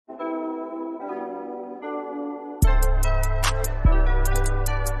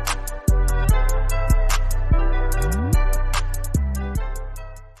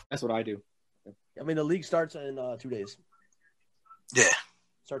That's what I do. I mean, the league starts in 2 days. Yeah.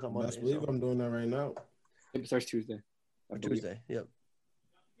 Starts on Monday. Best believe I'm doing that right now. It starts Tuesday. Or Tuesday. Yep.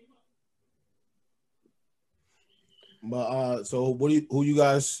 But so who you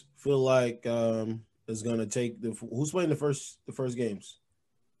guys feel like is gonna take who's playing the first games?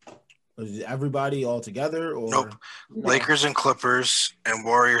 Is it everybody all together or Nope. No. Lakers and Clippers and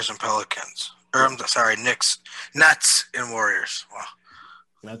Warriors and Pelicans. Or I'm sorry, Knicks, Nets and Warriors. Wow.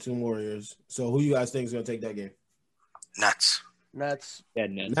 Nets and Warriors. So who you guys think is gonna take that game? Nets. Yeah,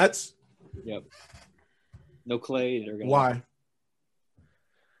 Nets. Nets? Yep. No Clay. Why?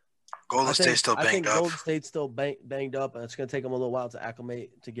 Golden State's still banged up. I think Golden State's still banged up, and it's going to take them a little while to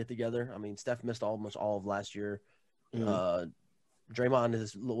acclimate, to get together. I mean, Steph missed almost all of last year. Mm-hmm. Draymond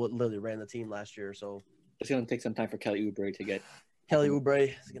is literally ran the team last year, so it's going to take some time for Kelly Oubre to get. Kelly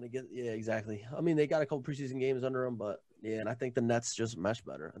Oubre is going to get, yeah, exactly. I mean, they got a couple preseason games under them, but yeah, and I think the Nets just mesh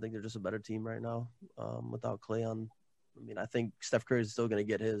better. I think they're just a better team right now without Clay on. I mean, I think Steph Curry is still going to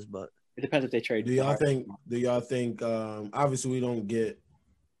get his, but it depends if they trade. Do y'all think? Obviously,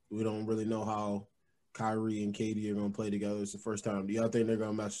 we don't really know how Kyrie and KD are going to play together. It's the first time. Do y'all think they're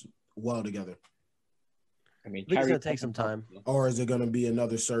going to mesh well together? I mean, it's going to take some time. Or is it going to be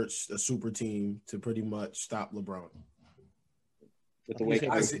another search, a super team to pretty much stop LeBron? With the way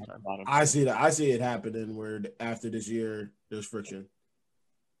I see it happening where after this year there's friction.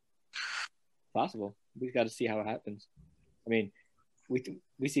 Possible. We've got to see how it happens. I mean,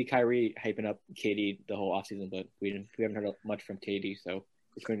 we see Kyrie hyping up KD the whole offseason, but we haven't heard much from KD, so.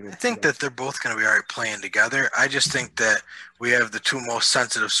 I think that they're both going to be all right playing together. I just think that we have the two most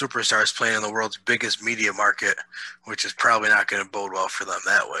sensitive superstars playing in the world's biggest media market, which is probably not going to bode well for them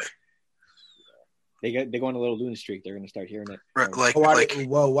that way. They go on a little loon streak. They're going to start hearing it. Right,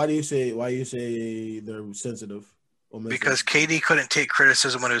 why do you say they're sensitive? Because KD couldn't take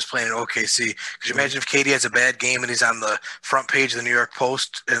criticism when he was playing in OKC. Could you imagine if KD has a bad game and he's on the front page of the New York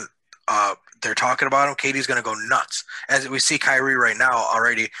Post and they're talking about him? KD's going to go nuts. As we see Kyrie right now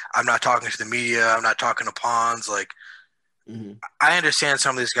already, I'm not talking to the media. I'm not talking to pawns. I understand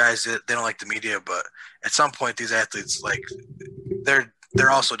some of these guys, they don't like the media, but at some point these athletes, they're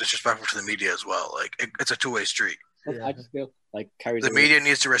also disrespectful to the media as well. It's a two-way street. Yeah. I just feel like Kyrie's the media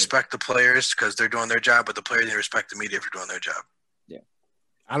needs to respect the players because they're doing their job, but the players need to respect the media for doing their job. Yeah.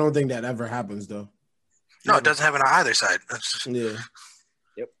 I don't think that ever happens, though. No, it doesn't happen on either side. Yeah.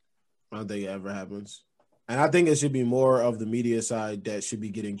 I don't think it ever happens. And I think it should be more of the media side that should be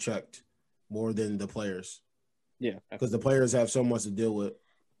getting checked more than the players. Yeah. Because the players have so much to deal with.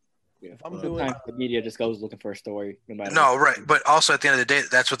 Yeah. If I'm doing the media just goes looking for a story. No, right. But also at the end of the day,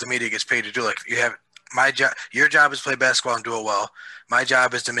 that's what the media gets paid to do. You have my job. Your job is to play basketball and do it well. My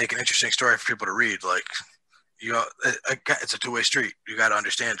job is to make an interesting story for people to read. It's a two-way street. You got to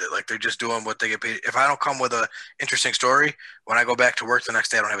understand it. They're just doing what they get paid. If I don't come with an interesting story, when I go back to work the next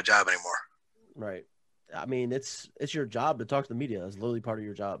day, I don't have a job anymore. Right. I mean, it's your job to talk to the media. It's literally part of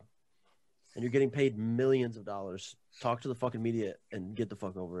your job. And you're getting paid millions of dollars. Talk to the fucking media and get the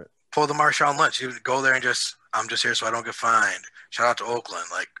fuck over it. Pull the Marshawn Lynch. You go there and I'm just here so I don't get fined. Shout out to Oakland.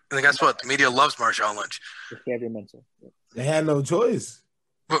 And guess what? The media loves Marshawn Lynch. They had no choice.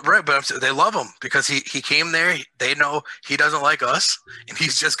 But they love him because he came there. They know he doesn't like us, and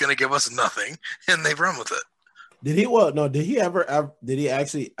he's just going to give us nothing, and they run with it. Did he? Well, no. Did he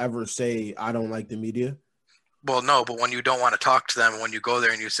actually ever say I don't like the media? Well, no. But when you don't want to talk to them, when you go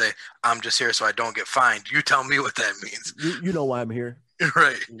there and you say I'm just here so I don't get fined, you tell me what that means. You know why I'm here,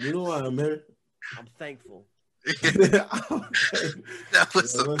 right? You know why I'm here. I'm thankful. That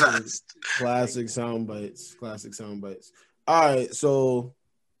was the best. Classic sound bites. All right, so.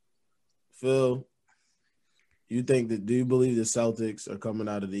 Phil, do you believe the Celtics are coming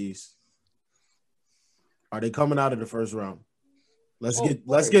out of the East? Are they coming out of the first round? Let's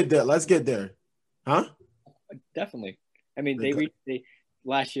get there. Huh? Definitely. I mean,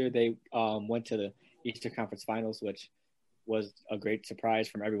 last year they went to the Eastern Conference Finals, which was a great surprise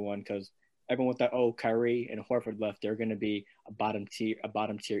from everyone because everyone thought, Kyrie and Horford left, they're going to be a bottom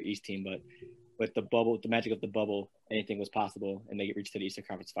tier East team, but with the magic of the bubble, anything was possible, and they reached the Eastern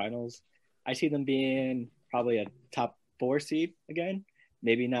Conference Finals. I see them being probably a top 4 seed again.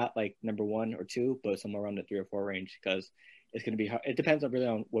 Maybe not number 1 or 2, but somewhere around the 3 or 4 range because it's going to be hard. It depends really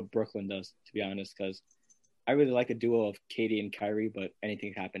on what Brooklyn does, to be honest, because I really like a duo of KD and Kyrie, but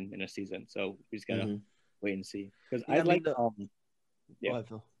anything can happen in a season. So we just got to wait and see. Because they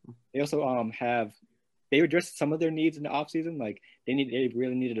also they addressed some of their needs in the offseason. They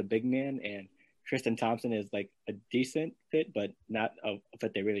really needed a big man, and Tristan Thompson is a decent fit, but not a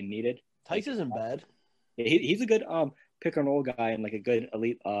fit they really needed. Tice isn't bad. He's a good pick and roll guy and like a good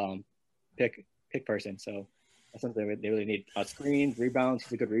elite pick person. So that's something they really need. Screens, rebounds.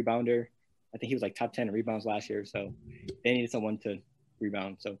 He's a good rebounder. I think he was like top 10 in rebounds last year. So they needed someone to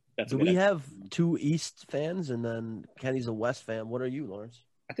rebound. So that's. Do we have two East fans and then Kenny's a West fan? What are you, Lawrence?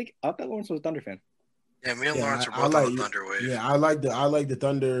 I thought Lawrence was a Thunder fan. Yeah, me and Lawrence are both on the Thunder wave. Yeah, I like the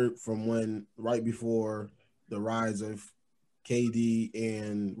Thunder from when right before the rise of KD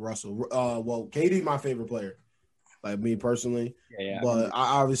and Russell. Well, KD my favorite player, like me personally. Yeah. But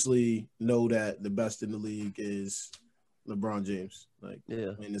I obviously know that the best in the league is LeBron James. Like,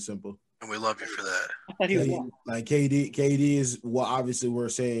 plain and simple. And we love you for that. I thought he was like KD is what obviously we're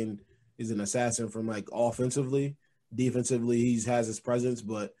saying is an assassin from like offensively. Defensively, he has his presence,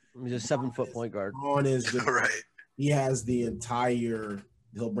 but he's a 7-foot point guard. LeBron is right. He has the entire.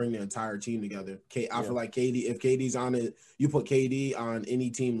 He'll bring the entire team together. I feel like KD. If KD's on it, you put KD on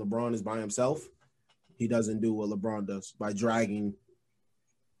any team. LeBron is by himself. He doesn't do what LeBron does by dragging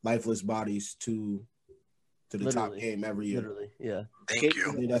lifeless bodies to the top game every year. Literally, yeah. Thank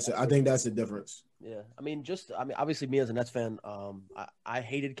you. I think that's the difference. Yeah, I mean, obviously, me as a Nets fan, I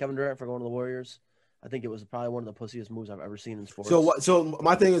hated Kevin Durant for going to the Warriors. I think it was probably one of the pussiest moves I've ever seen in sports. So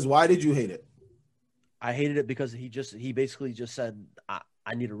my thing is, why did you hate it? I hated it because he basically just said,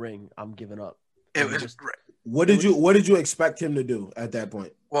 I need a ring. I'm giving up. What did you expect him to do at that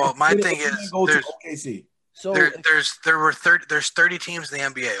point? Well, my thing is, go to OKC. So there's 30 teams in the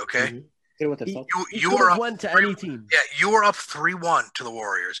NBA. Okay, you were up went to any team. Yeah, you were up 3-1 to the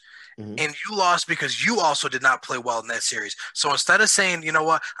Warriors, and you lost because you also did not play well in that series. So instead of saying, you know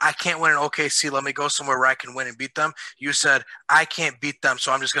what, I can't win in OKC, let me go somewhere where I can win and beat them, you said, I can't beat them,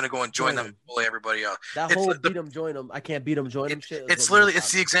 so I'm just going to go and join them and bully everybody else. That whole beat them, join them, I can't beat them, join them shit. It's literally,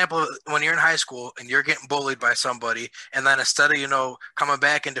 it's the example of when you're in high school and you're getting bullied by somebody, and then instead of, coming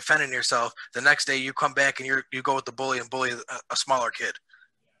back and defending yourself, the next day you come back and you go with the bully and bully a smaller kid.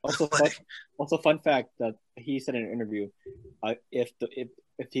 Also, fun fact that he said in an interview, if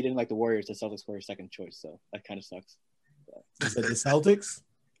he didn't like the Warriors, the Celtics were his second choice. So that kind of sucks. The Celtics?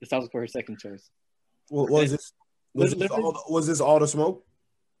 The Celtics were his second choice. Was this all the smoke?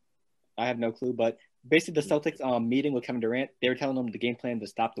 I have no clue, but basically the Celtics meeting with Kevin Durant, they were telling him the game plan to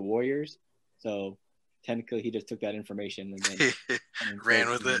stop the Warriors. So technically, he just took that information and then ran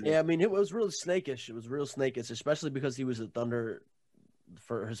with it. Yeah, I mean, it was really snakish. It was real snakish, especially because he was a Thunder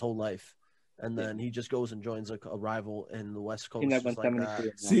for his whole life, and then he just goes and joins a rival in the West Coast.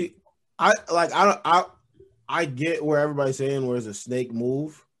 See, I get where everybody's saying where it's a snake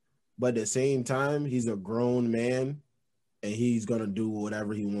move, but at the same time, he's a grown man, and he's gonna do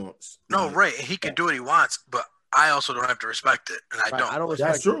whatever he wants. No, right? He can do what he wants, but I also don't have to respect it, and I don't. I don't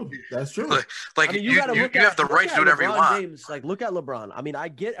respect That's true. That's true. Like you have the right to do whatever you want. James, look at LeBron. I mean, I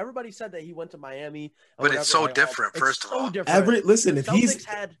get everybody said that he went to Miami, but it's so different. First of all, if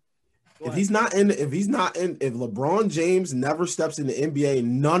LeBron James never steps in the NBA,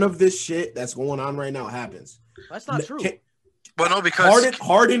 none of this shit that's going on right now happens. That's not true. But no, because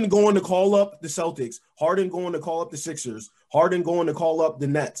Harden going to call up the Celtics, Harden going to call up the Sixers, Harden going to call up the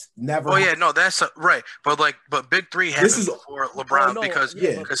Nets. Never. Oh yeah, no, that's right. But Big Three happened before LeBron because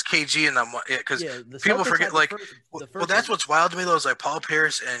KG and them. Because people forget. That's what's wild to me though is like Paul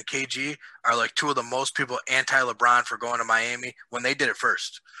Pierce and KG are like two of the most people anti-LeBron for going to Miami when they did it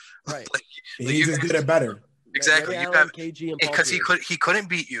first. Right. He just did it better. Exactly. You have KG and because he couldn't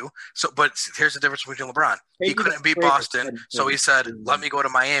beat you. So, but here's the difference between LeBron. He couldn't beat Boston, so he said, "Let me go to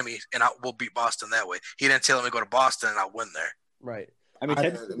Miami, and we'll beat Boston that way." He didn't say, "Let me go to Boston, and I'll win there." Right. I mean,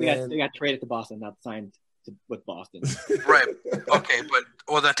 they got traded to Boston, not signed with Boston. Right. Okay, but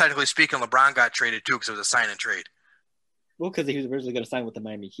then technically speaking, LeBron got traded too because it was a sign and trade. Well, because he was originally going to sign with the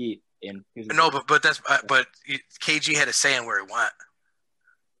Miami Heat, and but KG had a say in where he went.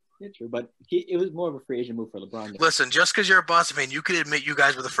 Yeah, true, but it was more of a free agent move for LeBron. Listen, just because you're a Boston fan, you could admit you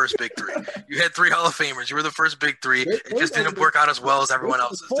guys were the first big three. You had 3 Hall of Famers. You were the first big 3. It just didn't work out as well as everyone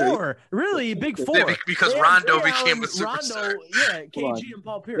else's. 4, really, big 4. Because Rondo became a superstar. Yeah, KG and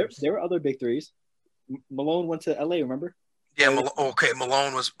Paul Pierce. There were other big 3s. Malone went to LA, remember? Yeah,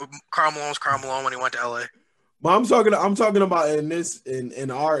 Malone was Karl Malone when he went to LA. But I'm talking about in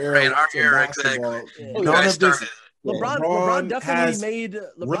our era. Right, in our era, exactly. None of this. LeBron definitely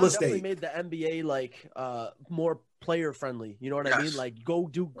made the NBA more player friendly. You know what I mean? Like go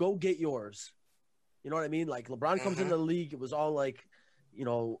get yours. You know what I mean? Like LeBron comes into the league, it was all like,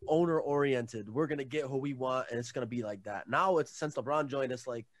 owner oriented. We're gonna get who we want, and it's gonna be like that. Now it's since LeBron joined, it's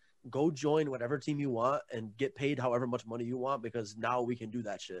like go join whatever team you want and get paid however much money you want because now we can do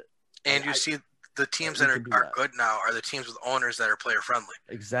that shit. And you see the teams we that can do are that. good now are the teams with owners that are player friendly.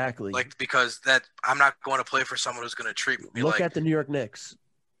 Exactly. Like, because that I'm not going to play for someone who's going to treat me Look like at the New York Knicks.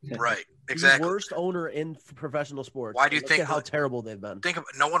 right. The Exactly. worst owner in professional sports. Why do you Look think at how terrible they've been? Think of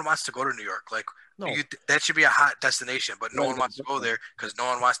no one wants to go to New York. Like No. that should be a hot destination, but no Right, one wants to go there because no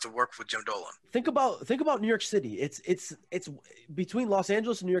one wants to work with Jim Dolan. Think about New York City. It's between Los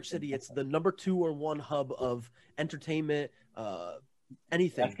Angeles and New York City. It's the number 2 or 1 hub of entertainment,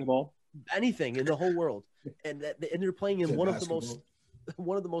 anything, Basketball. anything in the whole world, and they're playing in Said one basketball.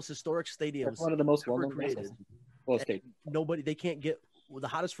 of the most historic stadiums. That's one of the most ever well-known created. basketball. Well, state. Nobody, they can't get the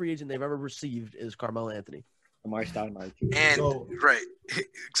hottest free agent they've ever received is Carmelo Anthony. Amari Stoudemire too. And So- right, and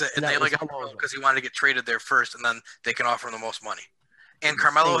that they only was got how long ago? because he wanted to get traded there first, and then they can offer him the most money. And It's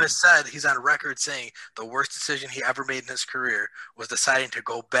Carmelo insane. has said he's on record saying the worst decision he ever made in his career was deciding to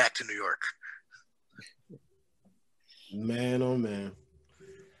go back to New York. Man, oh man.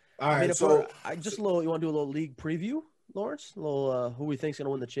 All I right, mean, if so just a little. You want to do a little league preview, Lawrence? A little who we think's gonna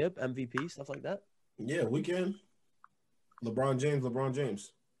win the chip, MVP, stuff like that. yeah, we can. LeBron James.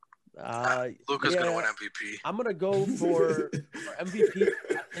 Luka's yeah. going to win MVP. I'm gonna go for MVP.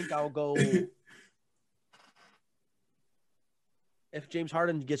 I think I'll go. If James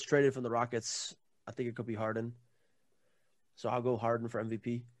Harden gets traded from the Rockets, I think it could be Harden. So I'll go Harden for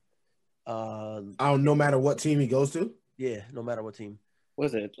MVP. No matter what team he goes to. Yeah, no matter what team. What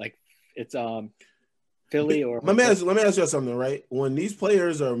is it like? It's Philly or Let me ask you something, right? When these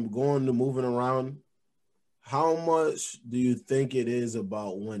players are going to moving around, how much do you think it is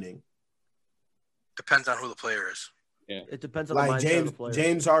about winning? Depends on who the player is. It depends on the Like mindset of the player.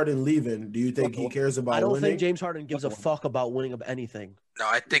 James Harden leaving, do you think he cares about I don't winning? think James Harden gives a fuck about winning of anything. No,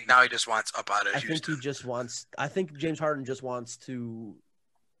 I think now he just wants up out of I think Houston. he just wants. I think James Harden just wants to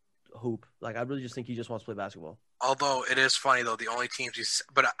hoop. Like I really just think he just wants to play basketball. Although it is funny though, the only teams he's.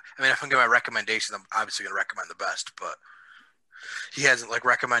 But I mean, if I'm giving my recommendation, I'm obviously going to recommend the best. But he hasn't like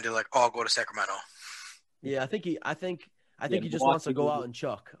recommended like, oh, I'll go to Sacramento. Yeah, I think he Yeah, he just wants to Milwaukee go will out be- and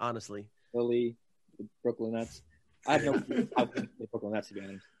chuck. Honestly, Philly, the Brooklyn Nets. I have no clue how the Brooklyn Nets to be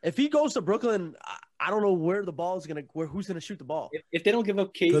honest. if he goes to Brooklyn, I don't know where the ball is gonna. Who's gonna shoot the ball? If they don't give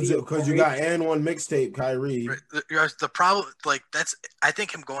up KD, Because you got and one mixtape, Kyrie. Right. The problem, like that's, I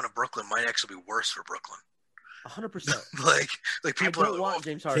think him going to Brooklyn might actually be worse for Brooklyn. 100%. like I people don't are want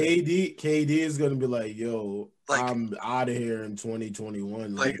James Harden. KD is gonna be like, yo, Like- I'm out of here in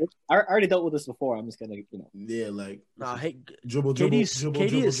 2021. Like- I already dealt with this before. I'm just gonna yeah, like Nah, hey, dribble, KD is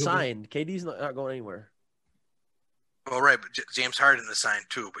dribble. signed. KD's not going anywhere. well, right, but James Harden is signed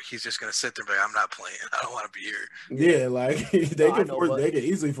too, but he's just gonna sit there and be like, I'm not playing. I don't want to be here. Yeah, like they No, I know, but- they could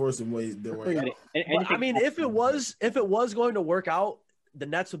easily force him their way out. But, I mean, if it was going to work out, the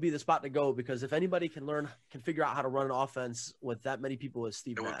Nets would be the spot to go because if anybody can figure out how to run an offense with that many people as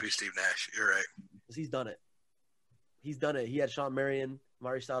Steve It Nash. would be Steve Nash. You're right. Because he's done it. He's done it. He had Sean Marion,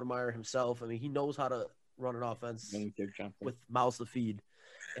 Amari Stoudemire himself. I mean, he knows how to run an offense with mouths to feed.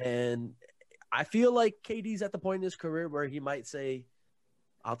 And I feel like KD's at the point in his career where he might say,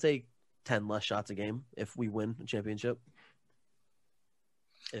 I'll take 10 less shots a game if we win a championship.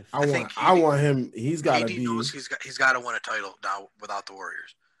 If I want him. He's got to KD be. knows he's got to win a title now without the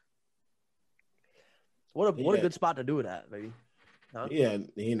Warriors. What a Yeah. good spot to do it at, baby. Huh? Yeah,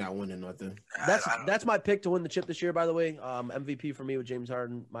 he not winning nothing. That's my pick to win the chip this year, by the way. MVP for me with James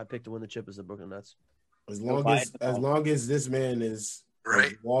Harden. My pick to win the chip is the Brooklyn Nets. As long as this man is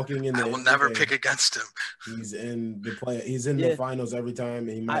Right. walking in the I will never NBA, pick against him. He's in the play. He's in Yeah. the finals every time.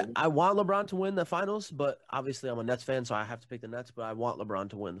 And he might. I want LeBron to win the finals, but obviously I'm a Nets fan, so I have to pick the Nets. But I want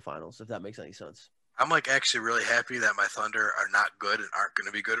LeBron to win the finals, if that makes any sense. I'm like actually really happy that my Thunder are not good and aren't going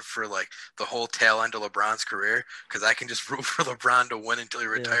to be good for like the whole tail end of LeBron's career because I can just root for LeBron to win until he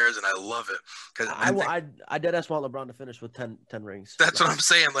retires, and I love it. Because I deadass want LeBron to finish with 10 rings. that's what I'm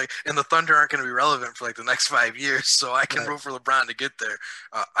saying. Like, and the Thunder aren't going to be relevant for like the next 5 years, so I can Right. root for LeBron to get there.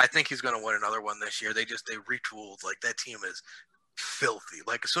 I think he's going to win another one this year. They retooled. Like that team is filthy.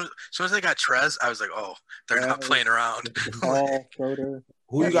 Like as soon as they got Trez, I was like, oh, they're not playing around. Paul Schroeder.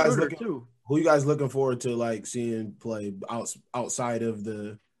 who you guys Schroeder, looking? too. Who you guys looking forward to like seeing play outside of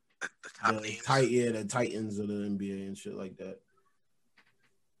the the top names. the Titans of the NBA and shit like that?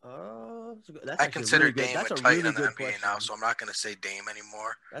 That's I actually consider really good. Dame That's a a Titan really in the good NBA question. now, so I'm not going to say Dame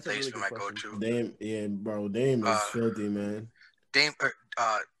anymore. That's a They really used to be good my question. go-to. Dame, yeah, bro. Dame is filthy, man. Dame,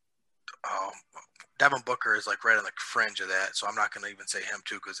 Devin Booker is like right on the fringe of that, so I'm not going to even say him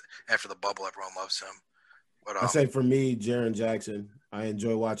too because after the bubble, everyone loves him. But I say for me, Jaren Jackson. I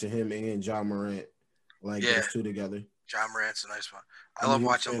enjoy watching him and John Morant, like Yeah. those two together. John Morant's a nice one. I I'm a love huge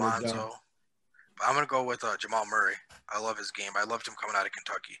watching fan of Lonzo. Ja. But I'm going to go with Jamal Murray. I love his game. I loved him coming out of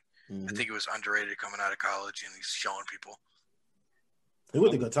Kentucky. Mhm. I think he was underrated coming out of college, and he's showing people. He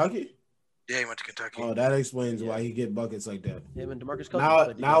went to Kentucky. Yeah, he went to Kentucky. Oh, that explains why he get buckets like that. Him and DeMarcus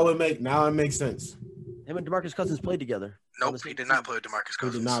Cousins. Now it makes sense. Him and DeMarcus Cousins played together. Nope, he did not play with DeMarcus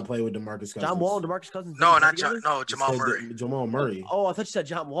Cousins. He did not play with DeMarcus Cousins. John Wall and DeMarcus Cousins. No, not together? Jamal Murray. Jamal Murray. Oh, I thought you said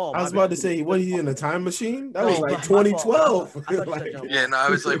John Wall. I was about to say, what, he in a time machine? That No, was my like fault. 2012. I thought you said Like, John Wall. Yeah, no, I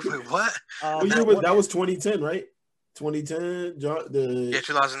was like, wait, what? that was 2010, right? 2010.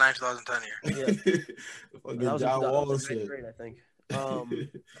 2009, 2010 year. Fucking That was John Wall ninth shit. grade, I think.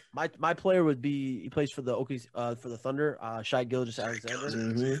 My player would be, he plays for the OKC, for the Thunder, Shai Gilgeous-Alexander.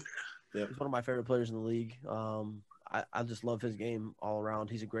 Mhm. He's one of my favorite players in the league. I just love his game all around.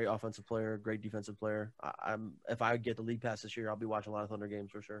 He's a great offensive player, great defensive player. If I get the league pass this year, I'll be watching a lot of Thunder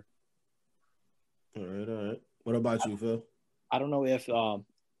games for sure. All right. What about you, Phil? I don't know if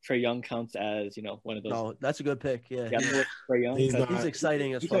Trae Young counts as one of those. No, that's a good pick. Yeah, Yeah, Trae Young. He's 'cause not- he's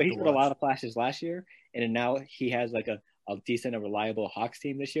exciting as he fuck. showed to a lot watch. of flashes last year, and then now he has like a decent and reliable Hawks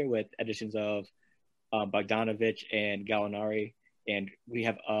team this year with additions of Bogdanovich and Gallinari, and we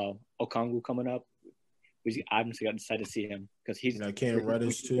have Okongwu coming up. I'm just excited to see him because he's got Cam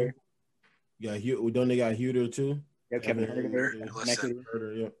Reddish too. They got Huter too. Yeah, Kevin Huerter. Yeah. Listen.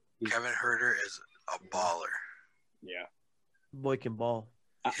 Huerter, yeah. Kevin Herter is a baller. Yeah, Boy can ball.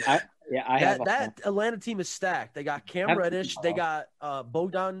 I have That Atlanta team is stacked. They got Cam Reddish. They got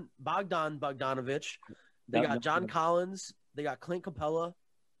Bogdanovich. They got John Collins. They got Clint Capella.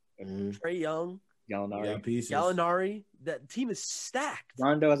 Mhm. Trae Young. Gallinari. Got pieces. Gallinari. That team is stacked.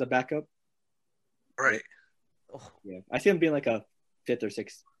 Rondo as a backup. Right. Oh, Yeah, I see him being like a 5th or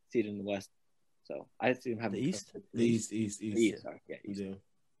 6th seed in the West. So I see him having the East. The East. East. Sorry. Yeah, East. Yeah.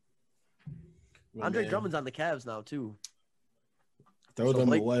 Well, Andre man, Drummond's on the Cavs now too. throw So them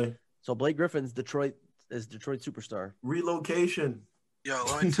Blake- away. So Blake Griffin's Detroit superstar. Relocation. Yo,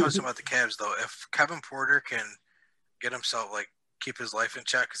 let me tell you something about the Cavs though. If Kevin Porter can get himself keep his life in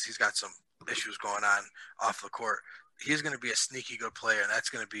check because he's got some issues going on off the court, he's going to be a sneaky good player, and that's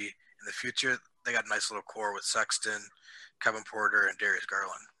going to be in the future. They got a nice little core with Sexton, Kevin Porter, and Darius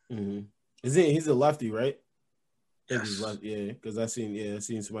Garland. Mm-hmm. He's a lefty, right? I think Yes. he's left, yeah, because I seen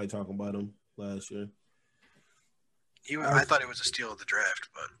somebody talking about him last year. I thought he was a steal of the draft,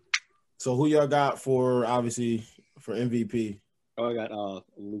 but So who y'all got for MVP? Oh, I got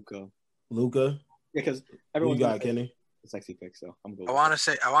Luka. Luka? Because Who everyone you got, Kenny? a sexy pick, so I'm going. I want to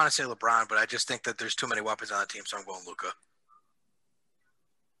say LeBron, but I just think that there's too many weapons on the team, so I'm going Luka.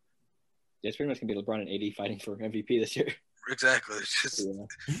 Yeah, it's pretty much gonna be LeBron and AD fighting for MVP this year. Exactly. It's just Yeah.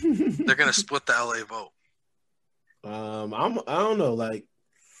 they're going to split the LA vote. I don't know, like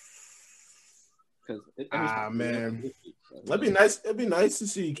Because man. It'd be nice to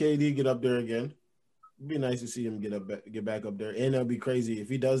see KD get up there again. It'd be nice to see him get back up there. And it'll be crazy if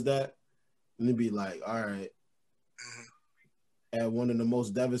he does that. And it'd be like, all right. At one of the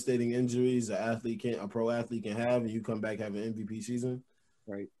most devastating injuries a pro athlete can have, and you come back having an MVP season.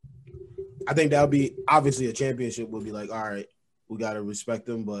 Right. I think that'll be obviously a championship. We'll be like, all right, we gotta respect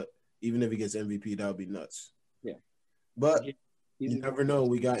him, but even if he gets MVP, that'll be nuts. Yeah. But He's you never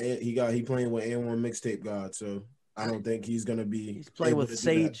know. He playing with A1 mixtape God, so I don't think he's gonna be. He's playing able with to do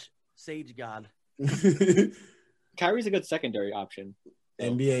Sage God. that. Kyrie's a good secondary option.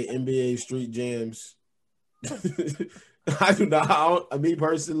 NBA street jams. I do not. Me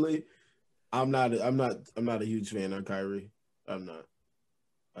personally, I'm not a huge fan of Kyrie. I'm not.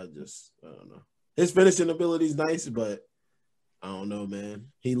 I don't know. His finishing ability is nice, but I don't know, man.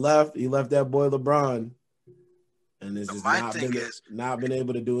 He left that boy LeBron, and it's just not been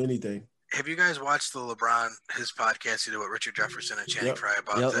able to do anything. Have you guys watched the LeBron, his podcast he did with Richard Jefferson and Channing Frye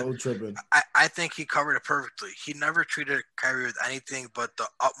about that? No tripping. I think he covered it perfectly. He never treated Kyrie with anything but the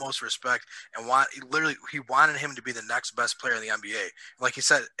utmost respect and he wanted him to be the next best player in the NBA. Like he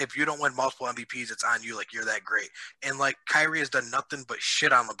said, if you don't win multiple MVPs, it's on you. Like you're that great. And like Kyrie has done nothing but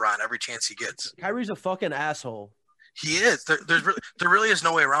shit on LeBron every chance he gets. Kyrie's a fucking asshole. He is. There really is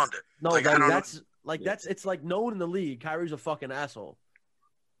no way around it. No, like, I don't know. it's like known in the league. Kyrie's a fucking asshole.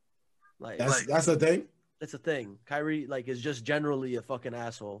 Like That's the thing. It's a thing. Kyrie is just generally a fucking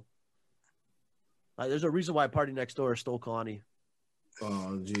asshole. Like there's a reason why Party Next Door stole Kalani.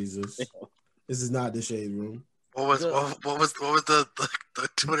 Oh Jesus! This is not the shade room. What was the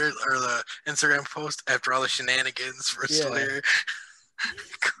Twitter or the Instagram post after all the shenanigans for still here?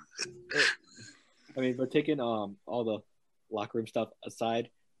 I mean, but taking all the locker room stuff aside,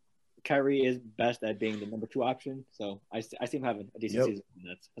 Kyrie is best at being the number 2 option. So I see him having a decent season.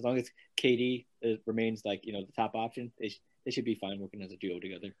 As long as KD remains the top option, they should be fine working as a duo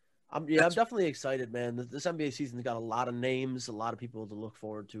together. I'm definitely excited, man. This NBA season's got a lot of names, a lot of people to look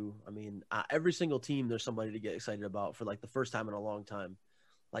forward to. I mean, every single team, there's somebody to get excited about for like the first time in a long time.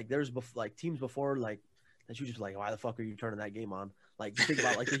 Like there's teams before, like that you just like, why the fuck are you turning that game on? Like you think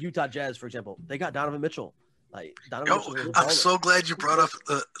about like the Utah Jazz, for example. They got Donovan Mitchell. Like Donovan Mitchell. I'm so glad you brought up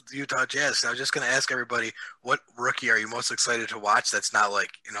the Utah Jazz. I was just going to ask everybody, what rookie are you most excited to watch? That's not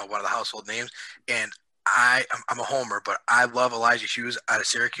like one of the household names. And I'm a homer, but I love Elijah Hughes out of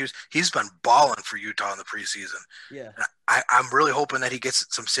Syracuse. He's been balling for Utah in the preseason. Yeah, and I'm really hoping that he gets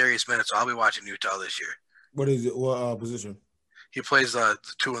some serious minutes. So I'll be watching Utah this year. What is it? What position? He plays the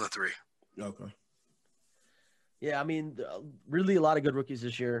 2 and the 3. Okay. Yeah, I mean, really a lot of good rookies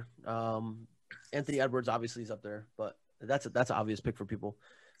this year. Anthony Edwards obviously is up there, but that's an obvious pick for people.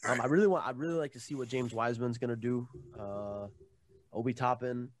 I'd really like to see what James Wiseman's gonna do. Obi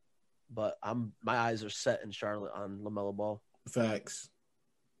Toppin. But my eyes are set in Charlotte on LaMelo Ball. Facts.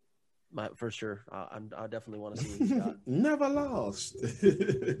 For sure. I definitely want to see what he's got. Never lost.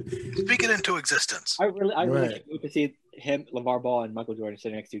 Speak it into existence. I really can't wait to see him, LeVar Ball, and Michael Jordan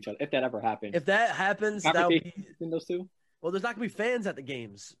sitting next to each other. If that ever happens. If that happens, that'll be in those two. Well, there's not gonna be fans at the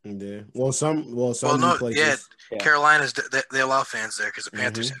games. Yeah. Well, some places. Yeah. Carolina's they allow fans there because the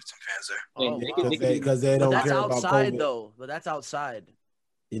Panthers have some fans there. Because they don't care about outside COVID. though. But that's outside.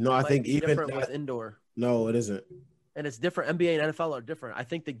 I think even different with indoor. No, it isn't. And it's different. NBA and NFL are different. I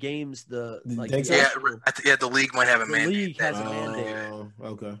think the games, the league might have a mandate. The league has a mandate.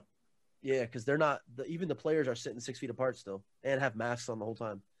 Okay. Yeah, because they're not. Even the players are sitting 6 feet apart still, and have masks on the whole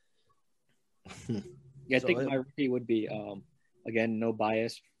time. Yeah, I think my rookie would be again, no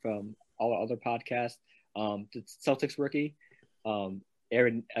bias from all other podcasts. The Celtics rookie,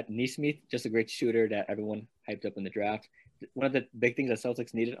 Aaron Nesmith, just a great shooter that everyone hyped up in the draft. One of the big things that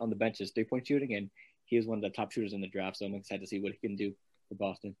Celtics needed on the bench is 3-point shooting, and he is one of the top shooters in the draft. So I'm excited to see what he can do for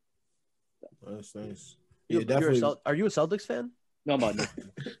Boston. That's nice. Are you a Celtics fan? No, I'm not.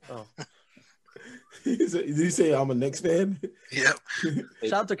 Oh. Did you say I'm a Knicks fan? Yep.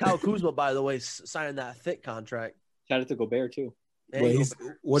 Shout out to Kyle Kuzma, by the way, signing that thick contract. Shout out to Gobert too.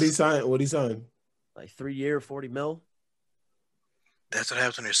 What he signed? Like 3 year, $40 million. That's what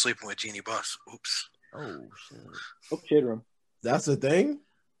happens when you're sleeping with Jeannie Buss. Oops. Oh shit. Oh, shit room. That's a thing?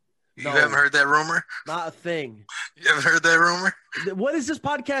 You haven't heard that rumor? Not a thing. You haven't heard that rumor? What does this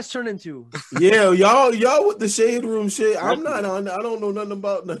podcast turn into? Yeah, y'all with the shade room shit. I'm not on. I don't know nothing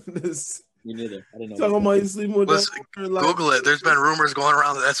about none of this. Me neither. I didn't know. Talking about you sleeping with Google it. There's been rumors going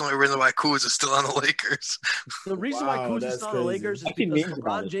around that that's the only reason why Kuz is still on the Lakers. The reason why Kuz is still on the Lakers is because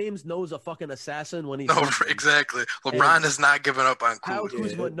LeBron James knows a fucking assassin when he's exactly. LeBron is not giving up on Kuz. How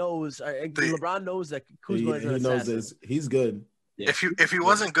Kuzma knows. LeBron knows that Kuzma is an assassin. Knows this. He's good. Yeah. If he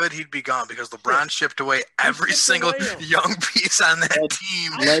wasn't good, he'd be gone because LeBron shipped away every single young piece on that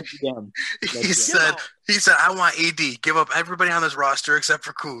team. He said, I want AD. Give up everybody on this roster except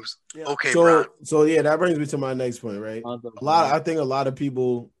for Kuz. Yeah. Okay, so yeah, that brings me to my next point, right? I think a lot of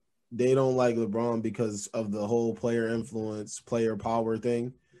people, they don't like LeBron because of the whole player influence, player power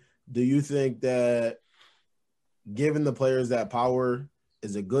thing. Do you think that giving the players that power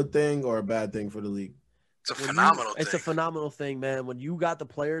is a good thing or a bad thing for the league? It's a phenomenal thing. It's a phenomenal thing, man. When you got the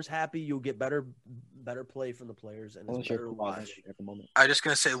players happy, you'll get better play from the players, and it's better to watch at the moment. I'm just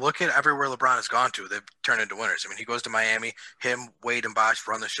gonna say, look at everywhere LeBron has gone to. They've turned into winners. I mean, he goes to Miami. Him, Wade, and Bosh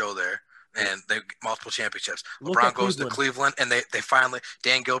run the show there, and they multiple championships. LeBron goes to Cleveland, and they finally.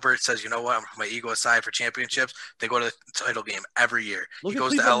 Dan Gilbert says, "You know what? I'm putting my ego aside for championships." They go to the title game every year. He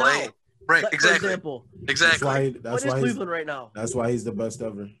goes to LA. Now. Right, exactly. Exactly. What is Cleveland right now? That's why he's the best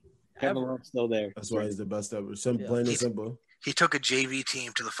ever. Kevin still there. That's why he's the best ever. Plain and simple. He took a JV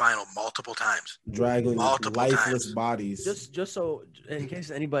team to the final multiple times. Dragging lifeless bodies. Just so, in case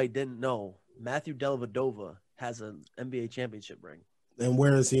anybody didn't know, Matthew Dellavedova has an NBA championship ring. And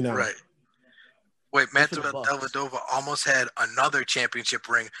where is he now? Right. Wait, Matthew Dellavedova almost had another championship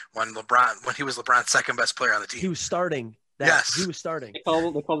ring when he was LeBron's second best player on the team. He was starting. Yes. He was starting. They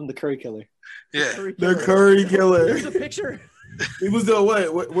called him the Curry Killer. Yeah. The Curry Killer. There's a picture. He was the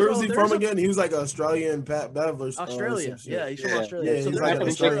where was he from again? He was like Australian Pat Bev or Australia. Yeah, he's from Australia. Yeah, he's like an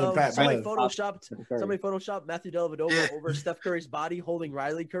Australian Pat Bev. Somebody photoshopped Matthew Dellavedova over Steph Curry's body holding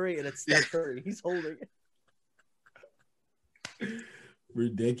Riley Curry, and it's Steph Curry. He's holding it.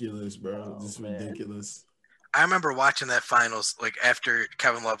 Ridiculous, bro. Just ridiculous. I remember watching that finals, like after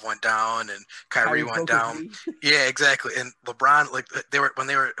Kevin Love went down and Kyrie went down. Yeah, exactly. And LeBron, like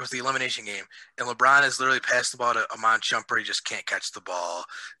it was the elimination game, and LeBron has literally passed the ball to Amon Shumpert. He just can't catch the ball.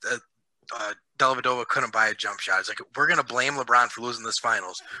 Dellavedova couldn't buy a jump shot. It's like, we're gonna blame LeBron for losing this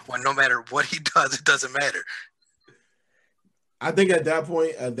finals when no matter what he does, it doesn't matter. I think at that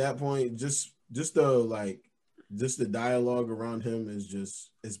point, just the dialogue around him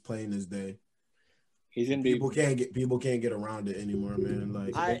is plain as day. He's gonna be. People can't get around it anymore, man.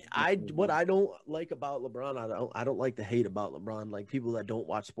 Like what I don't like about LeBron, I don't like the hate about LeBron. Like people that don't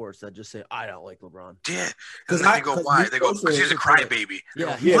watch sports that just say I don't like LeBron. Yeah, because then you go, why? They go, because he's a crybaby.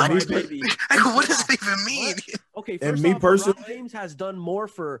 Yeah, crybaby. What does that even mean? Okay, first off, LeBron James has done more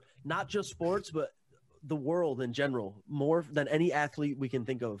for not just sports but the world in general, more than any athlete we can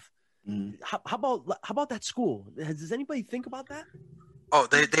think of. How about that school? Does anybody think about that? Oh,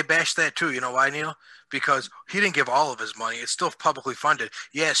 they bashed that too. You know why, Neil? Because he didn't give all of his money. It's still publicly funded.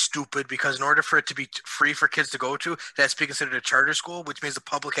 Yeah, stupid, because in order for it to be free for kids to go to, it has to be considered a charter school, which means the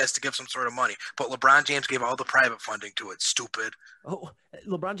public has to give some sort of money. But LeBron James gave all the private funding to it. Stupid. Oh,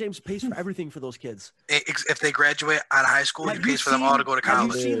 LeBron James pays for everything for those kids. If they graduate out of high school, he pays for them all to go to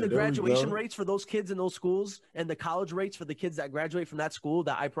college. Have you seen the graduation rates for those kids in those schools and the college rates for the kids that graduate from that school,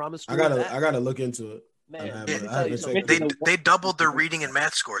 that I promise? I gotta look into it. Man, they doubled their reading and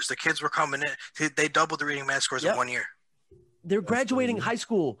math scores. The kids were coming in. They doubled the reading and math scores in 1 year. They're graduating high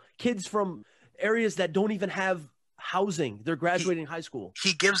school. Kids from areas that don't even have housing. They're graduating high school.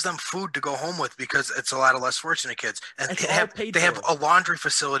 He gives them food to go home with because it's a lot of less fortunate kids. And they have a laundry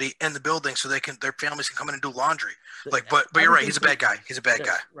facility in the building so their families can come in and do laundry. But you're right. He's a bad guy. He's a bad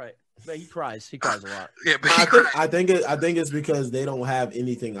guy. Right. But he cries. He cries a lot. Yeah, but I think it's because they don't have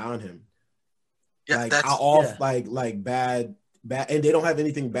anything on him. Yeah, like bad, and they don't have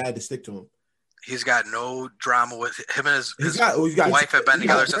anything bad to stick to him. He's got no drama with him and his wife have been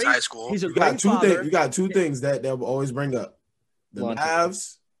together since high school. He's a great father. You got two things that they'll always bring up: the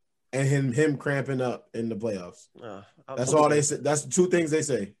Mavs and him cramping up in the playoffs. That's all they say. That's the two things they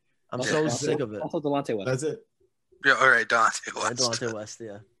say. I'm so sick of it. Also, Delonte West. That's it. Yeah, all right, Delonte West. Delonte West,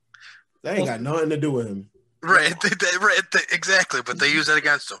 yeah. That ain't got nothing to do with him. Right, exactly. But they use that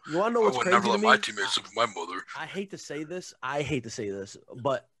against him. You want to know what's crazy to me? I would never let my teammates look at my mother. I hate to say this,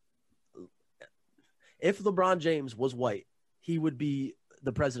 but if LeBron James was white, he would be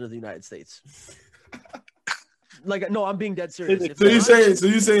the president of the United States. Like, no, I'm being dead serious. So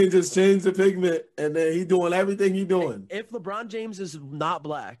you're saying just change the pigment and then he doing everything he doing. If LeBron James is not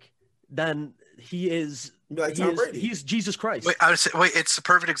black, then he is. Like he's Jesus Christ. Wait, it's the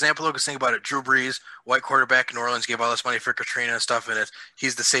perfect example. Because think about it. Drew Brees, white quarterback in New Orleans, gave all this money for Katrina and stuff, and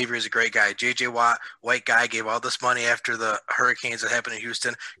he's the savior. He's a great guy. J.J. Watt, white guy, gave all this money after the hurricanes that happened in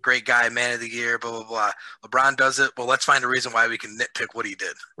Houston. Great guy, man of the year, blah, blah, blah. LeBron does it. Well, let's find a reason why we can nitpick what he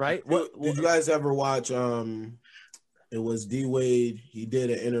did. Right? Did you guys ever watch it was D Wade. He did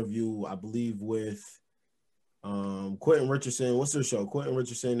an interview, I believe, with Quentin Richardson. What's their show? Quentin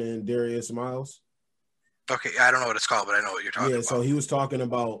Richardson and Darius Miles. Okay, I don't know what it's called, but I know what you're talking about. Yeah, so he was talking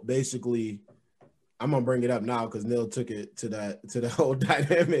about basically. I'm gonna bring it up now because Neil took it to that whole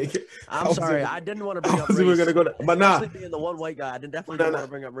dynamic. I'm sorry, I didn't want to bring up race. We're gonna go to, but nah, being the one white guy, I definitely didn't want to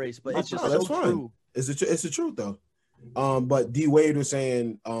bring up race, but it's just so true. It's the truth though. But D Wade was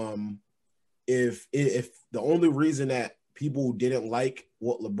saying, if the only reason that people didn't like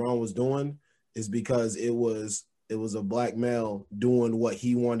what LeBron was doing is because it was a black male doing what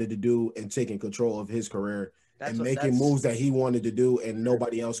he wanted to do and taking control of his career and making moves that he wanted to do, and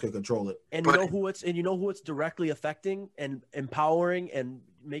nobody else could control it. And you know who it's directly affecting and empowering and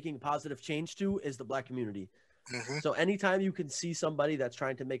making positive change to is the black community. Mm-hmm. So anytime you can see somebody that's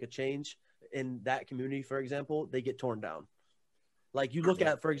trying to make a change in that community, for example, they get torn down. Like you look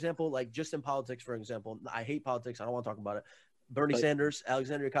at, for example, like just in politics, for example, I hate politics. I don't want to talk about it. Bernie Sanders,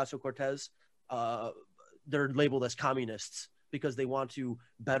 Alexandria Ocasio-Cortez, they're labeled as communists because they want to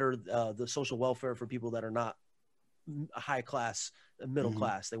better the social welfare for people that are not high class, middle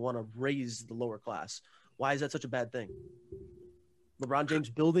class. They want to raise the lower class. Why is that such a bad thing? LeBron James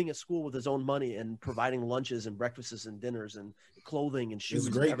building a school with his own money and providing lunches and breakfasts and dinners and clothing and shoes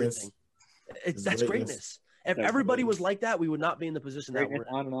and everything. That's greatness. If everybody was like that, we would not be in the position that we're in.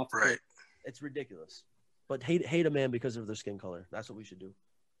 On and off. Right. It's ridiculous. But hate a man because of their skin color. That's what we should do.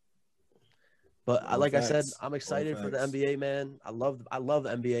 But I said, I'm excited for the NBA, man. I love the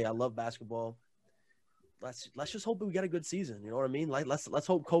NBA. I love basketball. Let's just hope we get a good season. You know what I mean? Like let's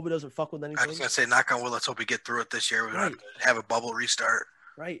hope COVID doesn't fuck with anything. I was gonna say, knock on wood. Let's hope we get through it this year. We don't have a bubble restart.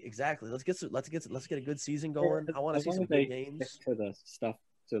 Right, exactly. Let's get a good season going. I want to see some good games. To the stuff,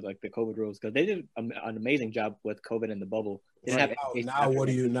 to like the COVID rules, because they did an amazing job with COVID and the bubble. Now what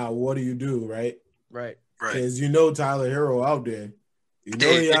do you do? Right. Because Tyler Hero out there. You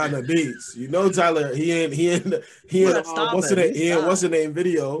know he on the beats. You know Tyler. He in what's the name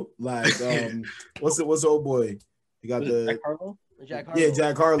video? Like what's the old boy? He got the Jack Harlow. Yeah,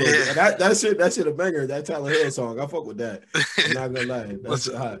 Jack Harlow. Yeah. That shit a banger. That Tyler Hill song. I fuck with that. I'm not gonna lie. That's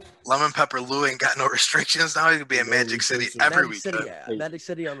Listen, hot. Lemon Pepper Lou ain't got no restrictions now. He could be in No Magic City restrictions. every Magic City, weekend. Magic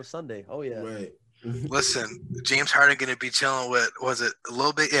City on the Sunday. Oh yeah. Right. Listen, James Harden gonna be chilling with, was it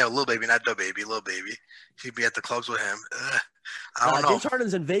Lil Baby? Yeah, Lil Baby, not Da Baby, Lil Baby. He'd be at the clubs with him. I don't know. James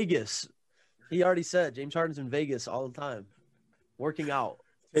Harden's in Vegas. He already said James Harden's in Vegas all the time, working out.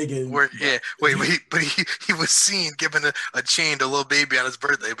 Taking Yeah, wait, but he was seen giving a chain to Lil Baby on his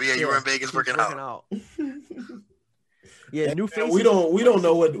birthday. But yeah, you were in Vegas he's working out. Yeah, new faces. we don't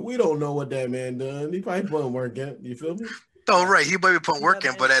know what that man done. He probably putting work in. You feel me? Oh, right. He might be putting work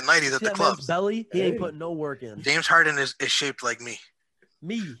in, man- but at night he's at See the that man's clubs. belly, he ain't Hey. putting no work in. James Harden is shaped like me.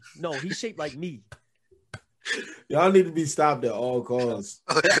 Me, no, he's shaped like me. Y'all need to be stopped at all costs.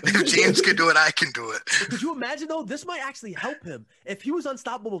 If James can do it, I can do it. But could you imagine though? This might actually help him. If he was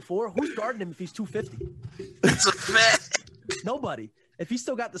unstoppable before, who's guarding him if he's 250? It's a fact. Nobody. If he's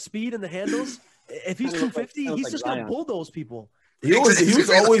still got the speed and the handles, if he's Sounds like 250, he's just gonna Zion. bulldoze people. He was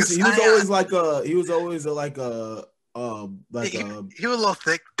always Zion. like a he was always like a He was a little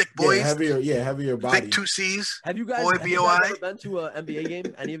thick boys. heavier body. Thick 2 C's. Have you guys, Boy, have you guys BOI? ever been to an NBA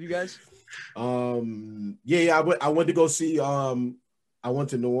game? Any of you guys? I went to go see I went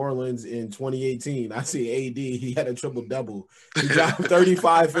to New Orleans in 2018. I see AD. He had a triple double. He dropped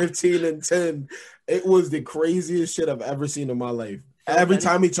 35, 15, and 10. It was the craziest shit I've ever seen in my life. Every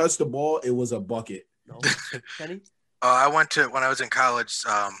time he touched the ball, it was a bucket. No. Kenny? I went to, when I was in college,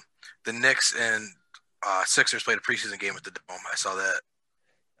 the Knicks and Sixers played a preseason game at the Dome. I saw that.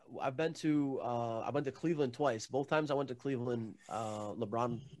 I went to Cleveland twice. Both times I went to Cleveland,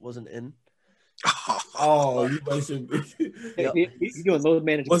 LeBron wasn't in. Oh, you basically Yep. He's doing load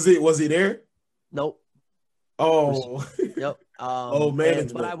management. was he there? Nope. Oh, Yep.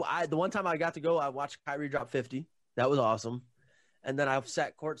 management. But I the one time I got to go, I watched Kyrie drop 50. That was awesome. And then I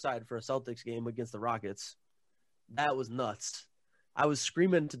sat courtside for a Celtics game against the Rockets. That was nuts. I was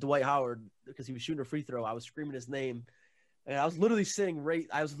screaming to Dwight Howard because he was shooting a free throw. I was screaming his name. And I was literally sitting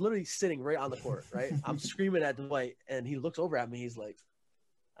right on the court, right? I'm screaming at Dwight, and he looks over at me. He's like,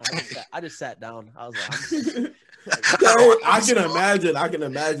 I just sat down. I was like, I can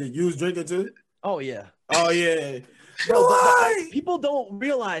imagine. You was drinking too? oh yeah. Oh yeah. Bro, Why? but people don't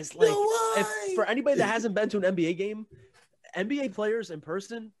realize, like, if for anybody that hasn't been to an NBA game, NBA players in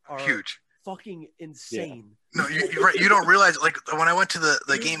person are Huge. fucking insane. No, you're right. You don't realize, like, when I went to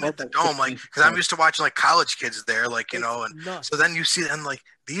the game at the Dome, like, because I'm used to watching, like, college kids there, like, you know, and Nuts. so then you see them, like,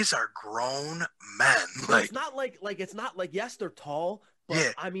 these are grown men. But Like, it's not like it's not like, yes, they're tall, but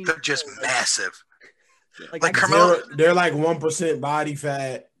yeah, I mean they're just like, massive. Like, Like I can- Carmelo- They're like 1% body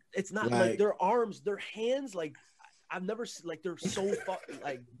fat. it's not like- like their arms, their hands, like I've never seen, like they're so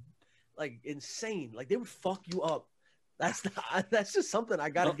like insane. Like they would fuck you up. That's just something I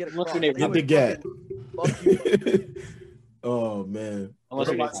gotta get Unless across. when they They run would the gap. fucking fuck you up. Oh man. Unless What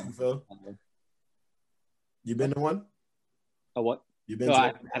you're about you, Phil? You been to one? Oh, what? You been No, to I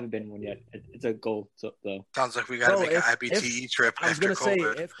one? haven't been one yet. It's a goal, though. Sounds like we got to Bro, make an if- IBTE trip I was after gonna say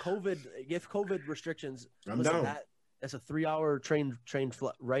COVID. if COVID restrictions, I'm listen, down. that's a 3-hour train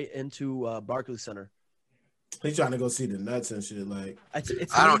right into Barclays Center. He's trying to go see the nuts and shit. Like, It's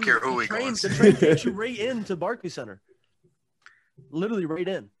I don't literally- care who the we train, going the train takes you right into Barclays Center. Literally right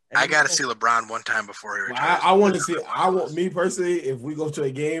in. And I then got to you see LeBron one time before he well, retires. I want to see. I want me personally. If we go to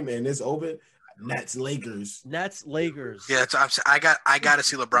a game and it's open, Nets Lakers. Nets, Lakers. Yeah, I got to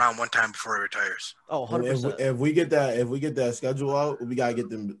see LeBron one time before he retires. Oh, If 100%. we get that schedule out, we gotta get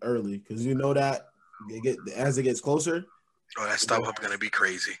them early because you know that as it gets closer. Oh, that stuff is going to be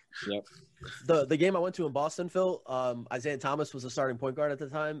crazy. The game I went to in Boston, Phil, Isaiah Thomas was the starting point guard at the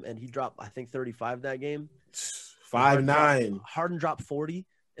time, and he dropped, I think, 35 that game. 5'9". Harden dropped 40.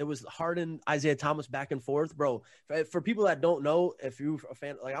 It was Harden, Isaiah Thomas back and forth, bro. For people that don't know, if you're a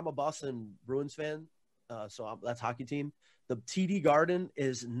fan, like I'm a Boston Bruins fan, that's hockey team. The TD Garden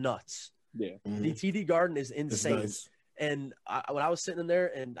is nuts. Yeah. The TD Garden is It's insane. nice. And when I was sitting in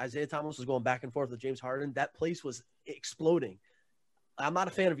there and Isaiah Thomas was going back and forth with James Harden, that place was exploding. I'm not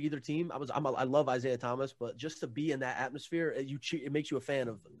a fan of either team. I love Isaiah Thomas, but just to be in that atmosphere, it makes you a fan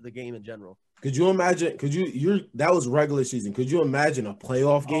of the game in general. Could you imagine? That was regular season. Could you imagine a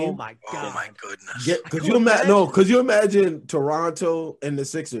playoff Oh game? my god! Oh my goodness. Could you imagine? No. Could you imagine Toronto and the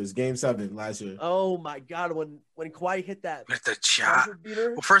Sixers Game 7 last year? Oh my god! When Kawhi hit that With the shot. buzzer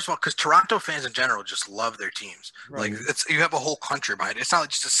beater, Well, first of all, because Toronto fans in general just love their teams. Right. Like you have a whole country behind it. It's not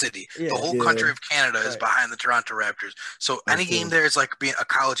just a city. Yeah. The whole Yeah. country of Canada is Right. behind the Toronto Raptors. So any Okay. game there is like being a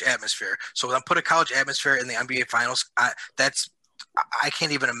college atmosphere. So when I put a college atmosphere in the NBA Finals, I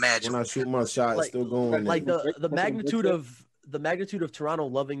can't even imagine. When I shoot my shot, it's Like- still going. like the magnitude of the magnitude of Toronto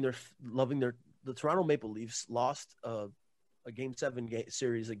loving their the Toronto Maple Leafs lost a Game 7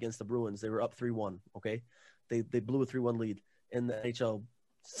 series against the Bruins. They were up 3-1. Okay, they blew a 3-1 lead in the NHL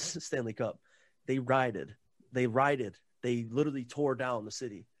Stanley Cup. They rioted. They literally tore down the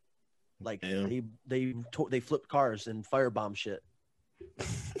city. Like they flipped cars and firebomb shit.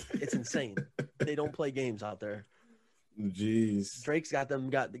 It's insane. They don't play games out there. Jeez. Drake's got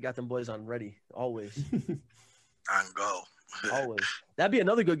them boys on ready always. On go. Always. That'd be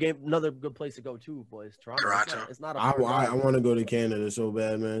another good game, another good place to go too, boys. Toronto. It's not a hard I drive. want to go to Canada so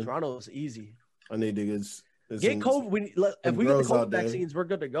bad, man. Toronto's easy. I need to get COVID. If we get the COVID vaccines, we're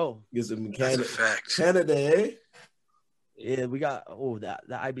good to go. Get some That's a fact. Canada, eh? Yeah, we got the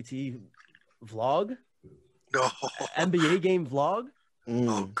IBT vlog, No. NBA game vlog.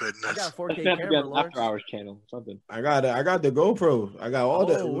 Oh I goodness. got a 4K That's camera, Lawrence. After Hours channel, something. I got the GoPro. I got all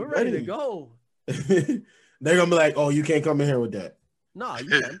that. We're ready to go. They're gonna be like, "Oh, you can't come in here with that." No, you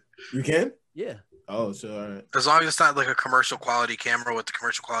can. You can? Yeah. Oh, so all right. As long as it's not like a commercial quality camera with the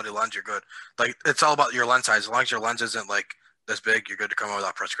commercial quality lens, you're good. Like it's all about your lens size. As long as your lens isn't like this big, you're good to come in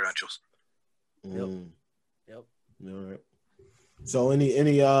without press credentials. Yep. All right. So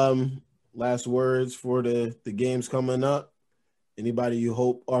any last words for the games coming up? Anybody you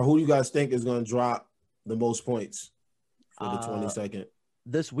hope or who you guys think is going to drop the most points for the 22nd?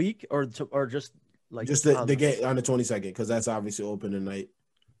 This week or just like just the game on the 22nd, because that's obviously open tonight.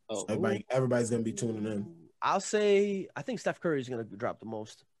 Oh, so everybody's going to be tuning in. I think Steph Curry is going to drop the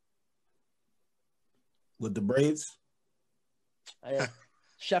most With the Braves? Yeah.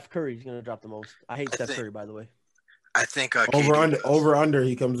 Chef Curry is going to drop the most. I hate Steph Curry, by the way. I think over under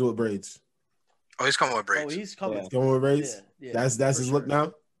he comes with braids. Oh, he's coming with braids. Oh, he's coming. He's coming with braids. Yeah, that's his look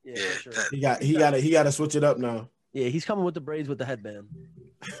now. Yeah, Yeah, for sure. He got to switch it up now. Yeah, he's coming with the braids with the headband.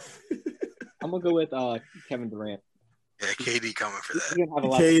 I'm gonna go with Kevin Durant. Yeah, KD coming for He's that. gonna have a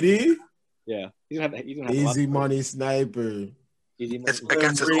lot. KD, Yeah, he's gonna have a lot easy of- money sniper, Easy money. It's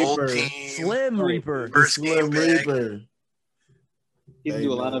against his old Reaper. team. Slim Reaper. First Slim game back. Reaper. He's gonna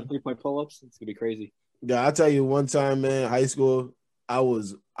do a lot man. of 3-point pull-ups. It's gonna be crazy. Yeah, I tell you, one time, man, high school,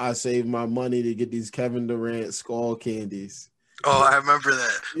 I saved my money to get these Kevin Durant skull candies. Oh, I remember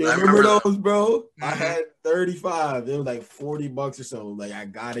that. You I remember that. those, bro? I Mhm. had 35. They were like $40 or so. Like, I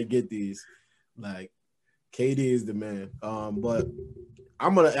gotta get these. Like, KD is the man. But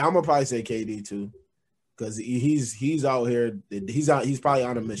I'm gonna probably say KD too, because he's out here. He's probably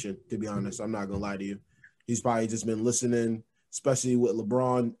on a mission. To be honest, I'm not gonna lie to you. He's probably just been listening, especially with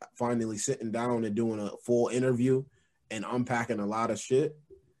LeBron finally sitting down and doing a full interview and unpacking a lot of shit.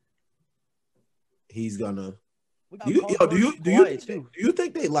 He's gonna. Do you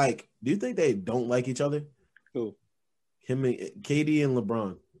think they don't like each other? Who? Him and KD and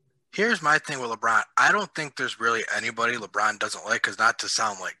LeBron. Here's my thing with LeBron. I don't think there's really anybody LeBron doesn't like, because not to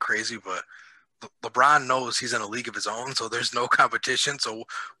sound like crazy, but LeBron knows he's in a league of his own, so there's no competition. So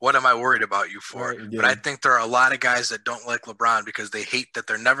what am I worried about you for? Right, yeah. But I think there are a lot of guys that don't like LeBron because they hate that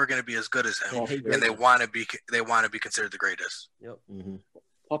they're never going to be as good as him, and they want to be considered the greatest. Yep. Mm-hmm.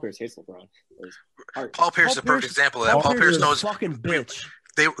 Paul Pierce hates LeBron. Paul Pierce is a perfect example of that. Paul Pierce knows fucking bitch.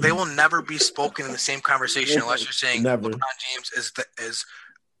 They will never be spoken in the same conversation unless you're saying Never. LeBron James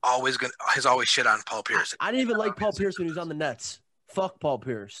has always shit on Paul Pierce. I didn't even like Paul Pierce when he was on the Nets. Fuck Paul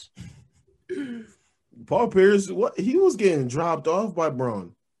Pierce. Paul Pierce, what he was getting dropped off by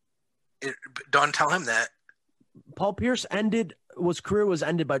Braun. Don't tell him that. Paul Pierce career was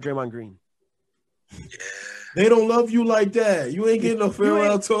ended by Draymond Green. Yeah. They don't love you like that. You ain't getting no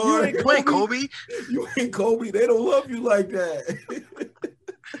farewell tour. You ain't Kobe. You ain't Kobe. They don't love you like that.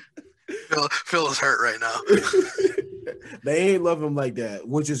 Phil is hurt right now. They ain't love him like that,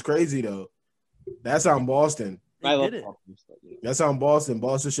 which is crazy though. That's on Boston. I love did it. Paul Pierce. But, yeah. That's on Boston.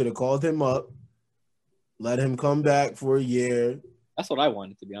 Boston should have called him up, let him come back for a year. That's what I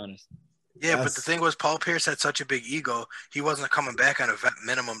wanted, to be honest. Yeah, but the thing was, Paul Pierce had such a big ego. He wasn't coming back on a vet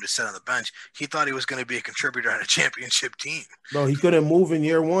minimum to sit on the bench. He thought he was going to be a contributor on a championship team. No, he couldn't move in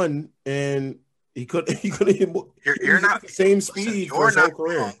year one, and he couldn't. You're not the same speed for his whole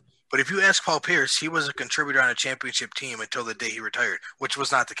career. Wrong. But if you ask Paul Pierce, he was a contributor on a championship team until the day he retired, which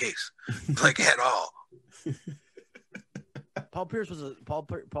was not the case, like at all. Paul Pierce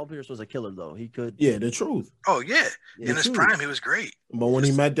was a killer though. He could. Yeah, the truth. Oh yeah, Yeah, in his true. prime, he was great. But when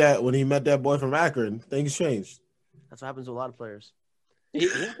he met that boy from Akron, things changed. That's what happens to a lot of players. He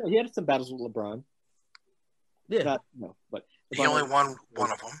had some battles with LeBron. Yeah. But He only won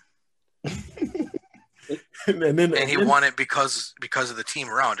one of them, and he won it because of the team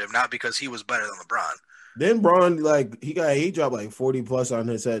around him, not because he was better than LeBron. Then Braun, he dropped like 40 plus on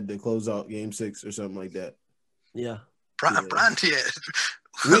his head to close out Game 6 or something like that. Yeah. Bron, yeah.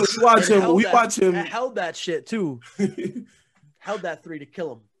 We watch And him. We held watch that- him. and held that shit too. Held that 3 to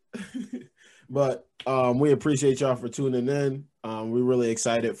kill him. But we appreciate y'all for tuning in. We're really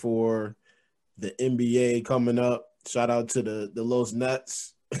excited for the NBA coming up. Shout out to the Los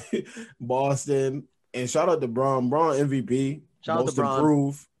Nets, Boston, and shout out to Bron. Bron MVP, Shout out most to Bron.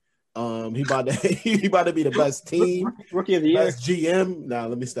 improved. He about to be the best team, Rookie of the year. best GM. Now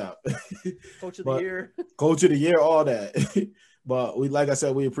let me stop. Coach of But- the year. Coach of the year, all that. But like I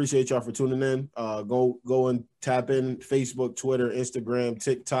said, we appreciate y'all for tuning in. Go and tap in Facebook, Twitter, Instagram,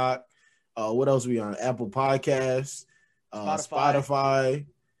 TikTok. What else we on? Apple Podcasts, Spotify.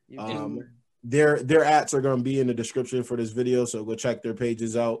 YouTube. Their ads are gonna be in the description for this video, so go check their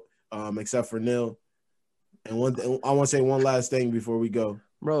pages out. Except for Neil. And I want to say one last thing before we go.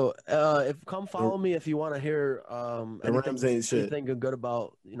 Bro, come follow me if you want to hear Rams ain't shit. anything good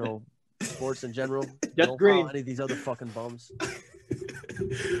about sports in general. Just Don't green. follow any of these other fucking bums.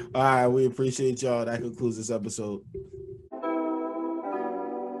 All right, we appreciate y'all. That concludes this episode.